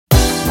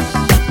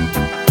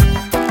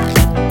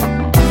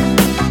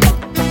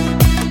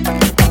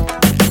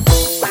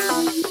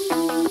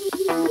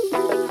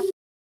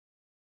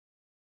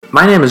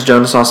My name is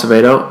Jonas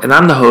Acevedo, and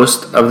I'm the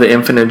host of the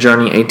Infinite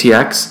Journey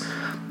ATX.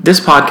 This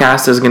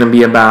podcast is going to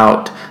be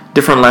about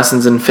different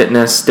lessons in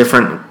fitness,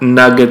 different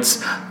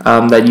nuggets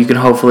that you can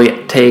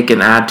hopefully take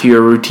and add to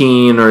your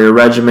routine or your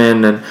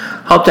regimen and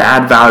help to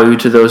add value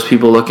to those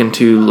people looking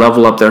to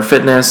level up their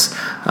fitness.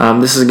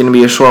 This is going to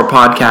be a short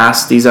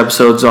podcast. These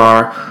episodes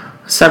are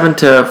 7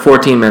 to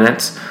 14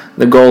 minutes.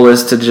 The goal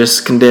is to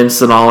just condense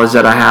the knowledge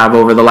that I have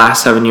over the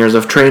last 7 years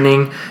of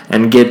training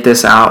and get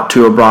this out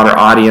to a broader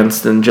audience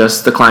than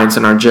just the clients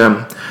in our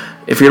gym.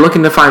 If you're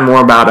looking to find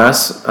more about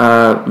us,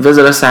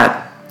 visit us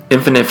at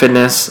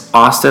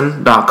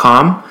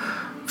infinitefitnessaustin.com.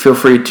 Feel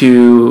free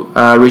to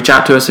reach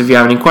out to us if you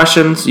have any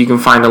questions. You can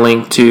find a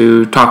link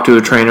to talk to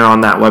a trainer on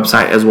that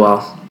website as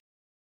well.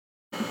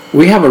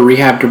 We have a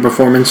rehab to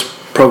performance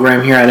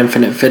program here at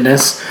Infinite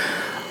Fitness.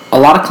 A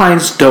lot of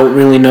clients don't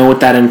really know what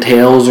that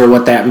entails or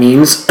what that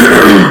means.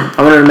 I'm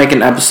going to make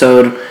an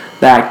episode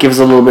that gives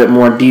a little bit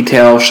more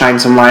detail, shine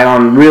some light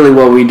on really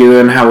what we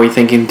do and how we're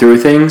thinking through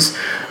things.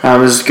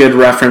 This is a good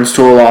reference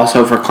tool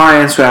also for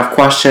clients who have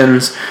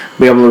questions,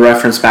 be able to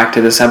reference back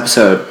to this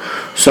episode.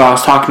 So I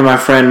was talking to my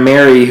friend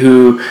Mary,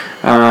 who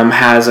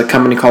has a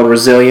company called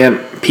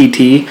Resilient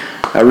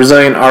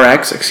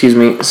RX.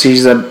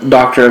 She's a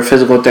doctor of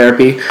physical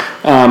therapy.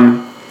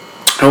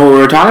 And what we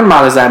were talking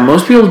about is that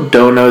most people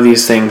don't know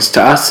these things.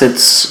 To us, it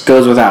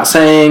goes without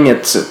saying.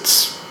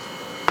 It's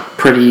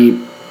pretty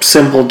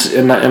simple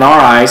in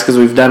our eyes because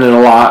we've done it a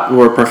lot.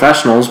 We're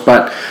professionals,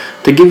 but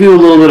to give you a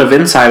little bit of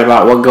insight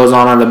about what goes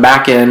on the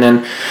back end,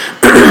 and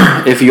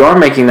if you are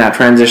making that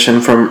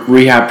transition from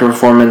rehab to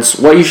performance,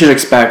 what you should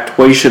expect,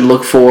 what you should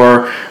look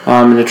for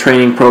in a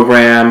training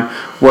program,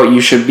 what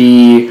you should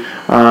be,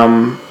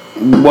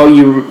 what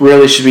you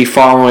really should be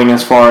following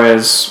as far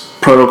as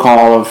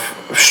protocol of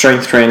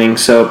strength training.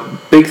 So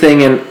big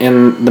thing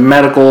in the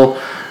medical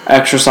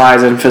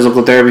exercise and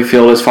physical therapy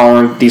field is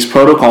following these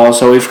protocols.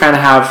 So we've kind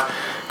of have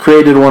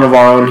created one of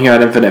our own here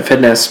at Infinite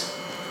Fitness.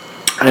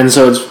 And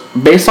so it's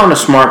based on a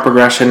SMART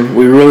progression.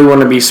 We really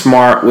want to be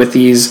smart with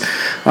these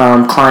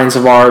clients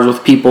of ours,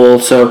 with people.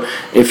 So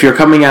if you're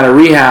coming out of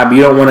rehab,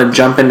 you don't want to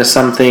jump into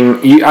something.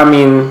 You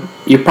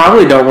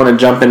probably don't want to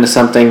jump into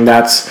something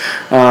that's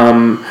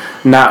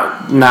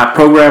not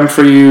programmed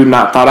for you,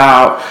 not thought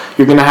out.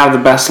 You're going to have the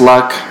best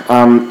luck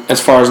as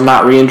far as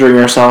not re-injuring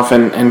yourself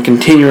and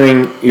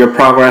continuing your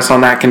progress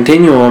on that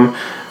continuum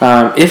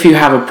if you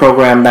have a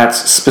program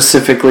that's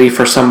specifically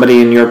for somebody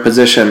in your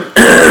position.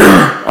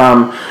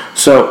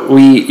 So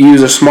we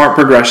use a SMART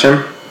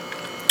progression.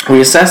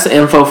 We assess the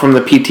info from the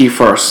PT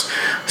first.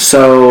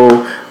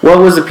 So what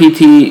has the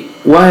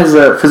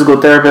physical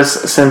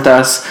therapist sent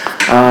us?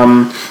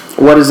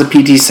 What is the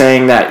PT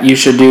saying that you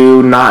should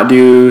do, not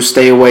do,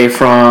 stay away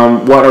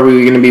from? What are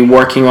we going to be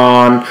working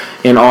on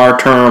in our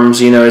terms?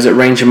 Is it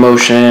range of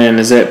motion?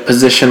 Is it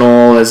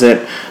positional? Is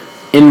it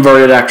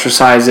inverted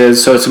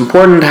exercises? So it's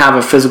important to have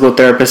a physical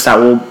therapist that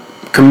will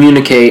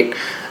communicate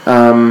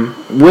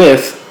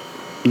with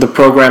the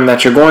program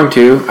that you're going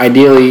to.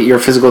 Ideally, your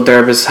physical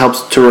therapist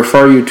helps to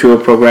refer you to a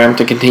program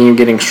to continue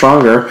getting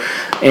stronger.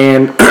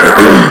 And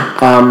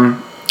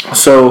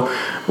so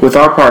with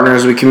our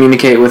partners, we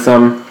communicate with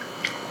them.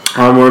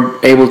 We're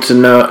able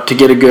to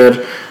get a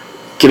good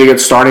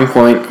starting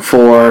point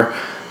for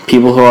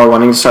people who are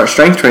wanting to start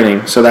strength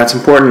training. So that's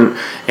important.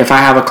 If I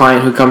have a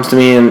client who comes to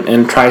me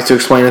and tries to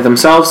explain it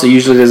themselves, it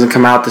usually doesn't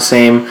come out the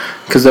same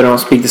because they don't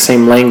speak the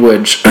same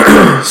language.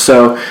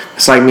 So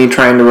it's like me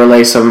trying to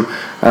relay some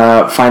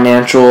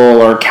financial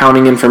or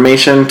accounting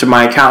information to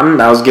my accountant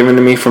that was given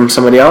to me from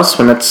somebody else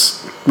when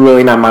it's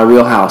really not my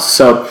wheelhouse.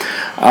 So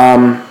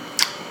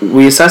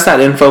we assess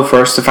that info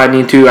first. If I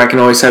need to, I can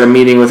always set a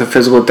meeting with a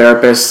physical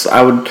therapist.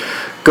 I would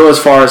go as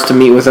far as to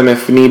meet with them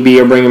if need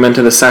be or bring them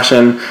into the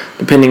session,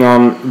 depending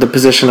on the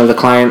position of the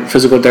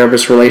client-physical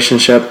therapist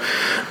relationship.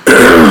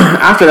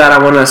 After that, I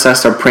want to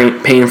assess their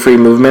pain-free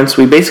movements.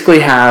 We basically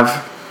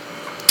have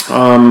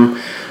the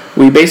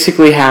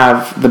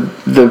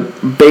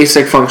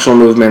basic functional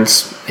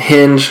movements: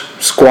 hinge,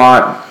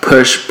 squat,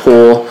 push,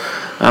 pull.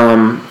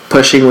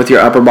 Pushing with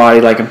your upper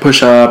body like a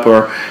push-up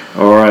or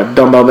a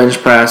dumbbell bench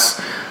press.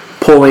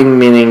 Pulling,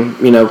 meaning,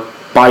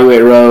 body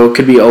weight row,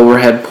 could be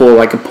overhead pull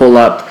like a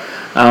pull-up.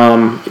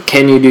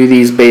 Can you do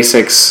these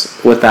basics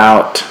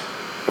without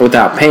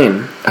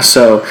pain?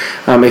 So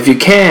if you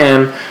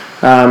can,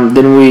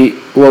 then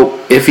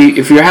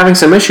if you're having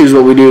some issues,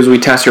 what we do is we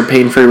test your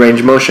pain-free range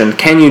of motion.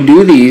 Can you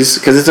do these?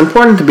 Because it's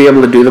important to be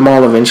able to do them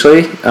all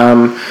eventually.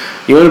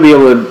 You want to be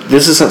able to,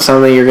 this is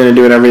something you're going to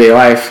do in everyday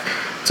life.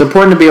 It's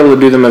important to be able to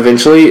do them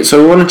eventually.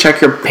 So we want to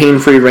check your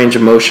pain-free range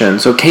of motion.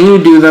 So can you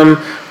do them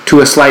to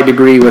a slight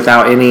degree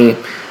without any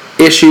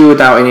issue,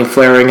 without any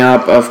flaring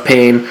up of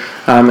pain?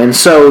 And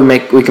so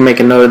we can make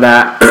a note of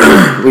that.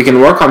 We can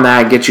work on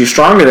that, get you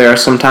stronger there.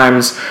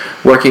 Sometimes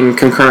working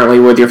concurrently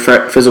with your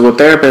physical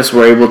therapist,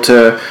 we're able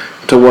to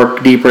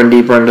work deeper and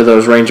deeper into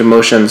those range of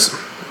motions.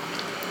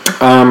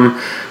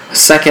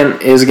 Second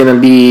is going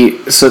to be,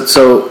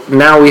 so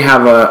now we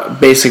have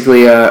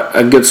basically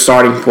a good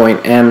starting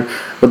point, and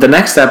But the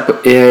next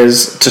step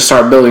is to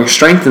start building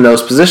strength in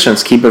those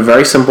positions. Keep it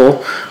very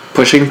simple: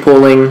 pushing,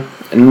 pulling,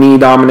 knee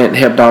dominant,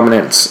 hip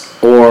dominance,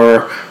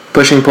 or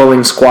pushing,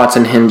 pulling, squats,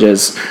 and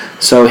hinges.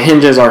 So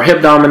hinges are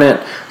hip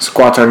dominant,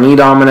 squats are knee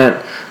dominant.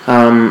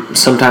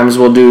 Sometimes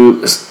we'll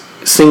do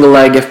single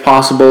leg if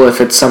possible.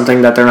 If it's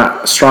something that they're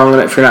not strong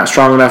enough, if you're not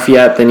strong enough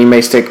yet, then you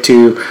may stick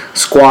to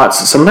squats.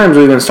 Sometimes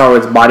we even start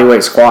with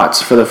bodyweight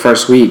squats for the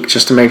first week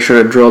just to make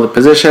sure to drill the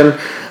position.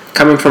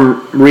 Coming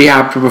from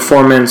rehab to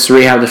performance,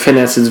 rehab to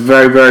fitness, it's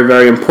very, very,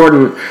 very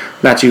important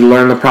that you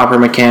learn the proper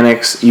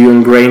mechanics. You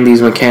ingrain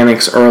these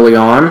mechanics early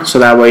on, so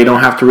that way you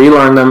don't have to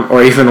relearn them,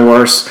 or even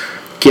worse,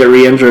 get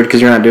re-injured because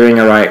you're not doing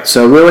it right.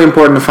 So really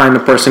important to find the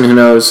person who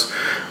knows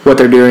what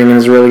they're doing and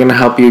is really going to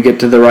help you get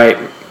to the right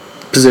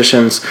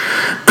positions.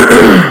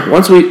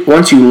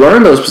 Once you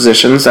learn those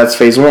positions, that's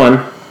phase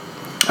one.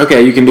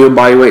 Okay, you can do a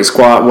bodyweight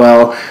squat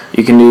well.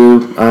 You can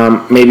do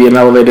maybe an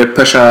elevated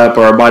push-up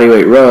or a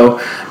bodyweight row.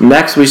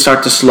 Next, we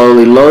start to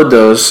slowly load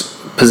those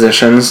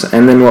positions,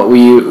 and then what we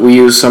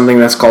use something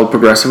that's called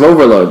progressive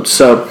overload.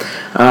 So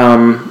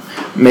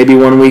maybe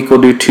one week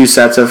we'll do 2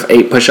 sets of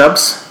 8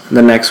 push-ups.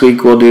 The next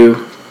week we'll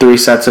do 3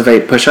 sets of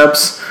 8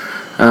 push-ups.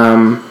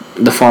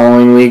 The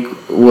following week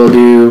we'll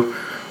do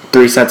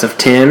 3 sets of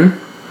 10,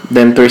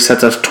 then 3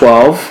 sets of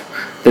 12.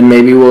 Then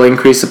maybe we'll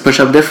increase the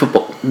push-up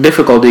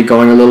difficulty,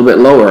 going a little bit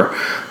lower.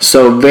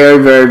 So very,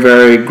 very,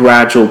 very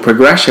gradual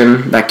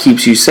progression that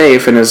keeps you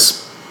safe and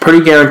is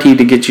pretty guaranteed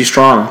to get you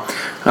strong.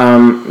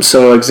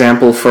 So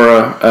example for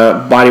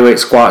a bodyweight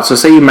squat. So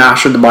say you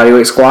mastered the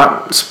bodyweight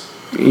squat.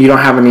 You don't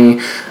have any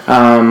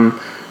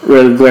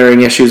really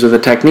glaring issues with the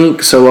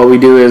technique. So what we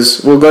do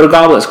is we'll go to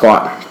goblet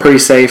squat. Pretty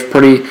safe,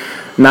 pretty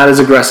not as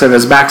aggressive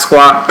as back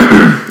squat.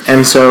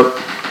 And so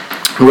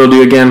we'll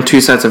do again 2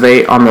 sets of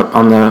 8 on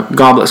the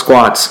goblet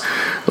squats.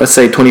 Let's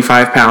say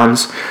 25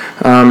 pounds.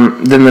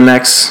 Then the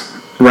next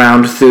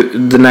round,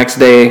 the next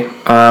day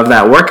of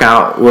that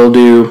workout, we'll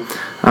do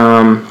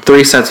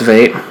 3 sets of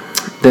 8.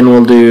 Then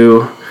we'll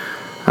do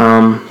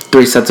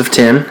 3 sets of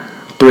 10,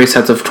 3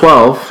 sets of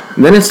 12.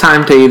 Then it's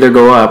time to either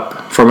go up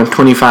from a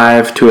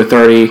 25 to a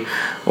 30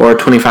 or a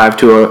 25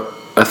 to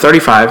a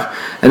 35.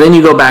 And then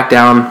you go back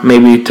down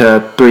maybe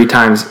to 3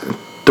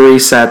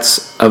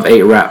 sets of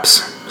 8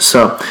 reps.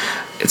 So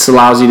it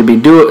allows you to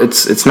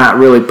it's not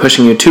really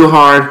pushing you too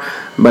hard,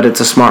 but it's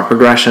a smart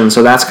progression.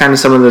 So that's kind of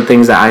some of the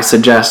things that I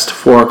suggest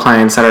for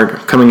clients that are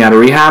coming out of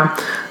rehab.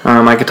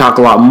 I could talk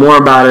a lot more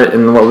about it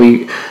and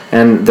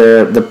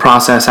the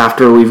process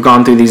after we've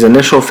gone through these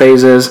initial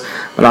phases,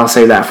 but I'll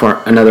save that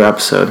for another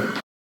episode.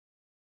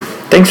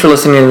 Thanks for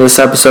listening to this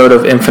episode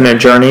of Infinite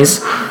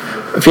Journeys.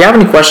 If you have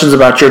any questions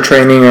about your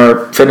training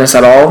or fitness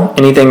at all,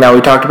 anything that we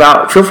talked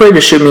about, feel free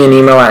to shoot me an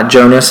email at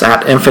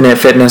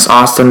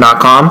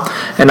jonas@infinitefitnessaustin.com,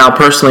 and I'll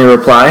personally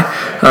reply.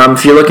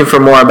 If you're looking for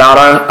more about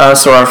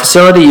us or our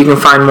facility, you can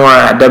find more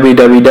at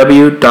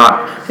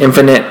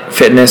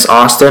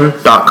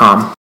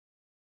www.infinitefitnessaustin.com.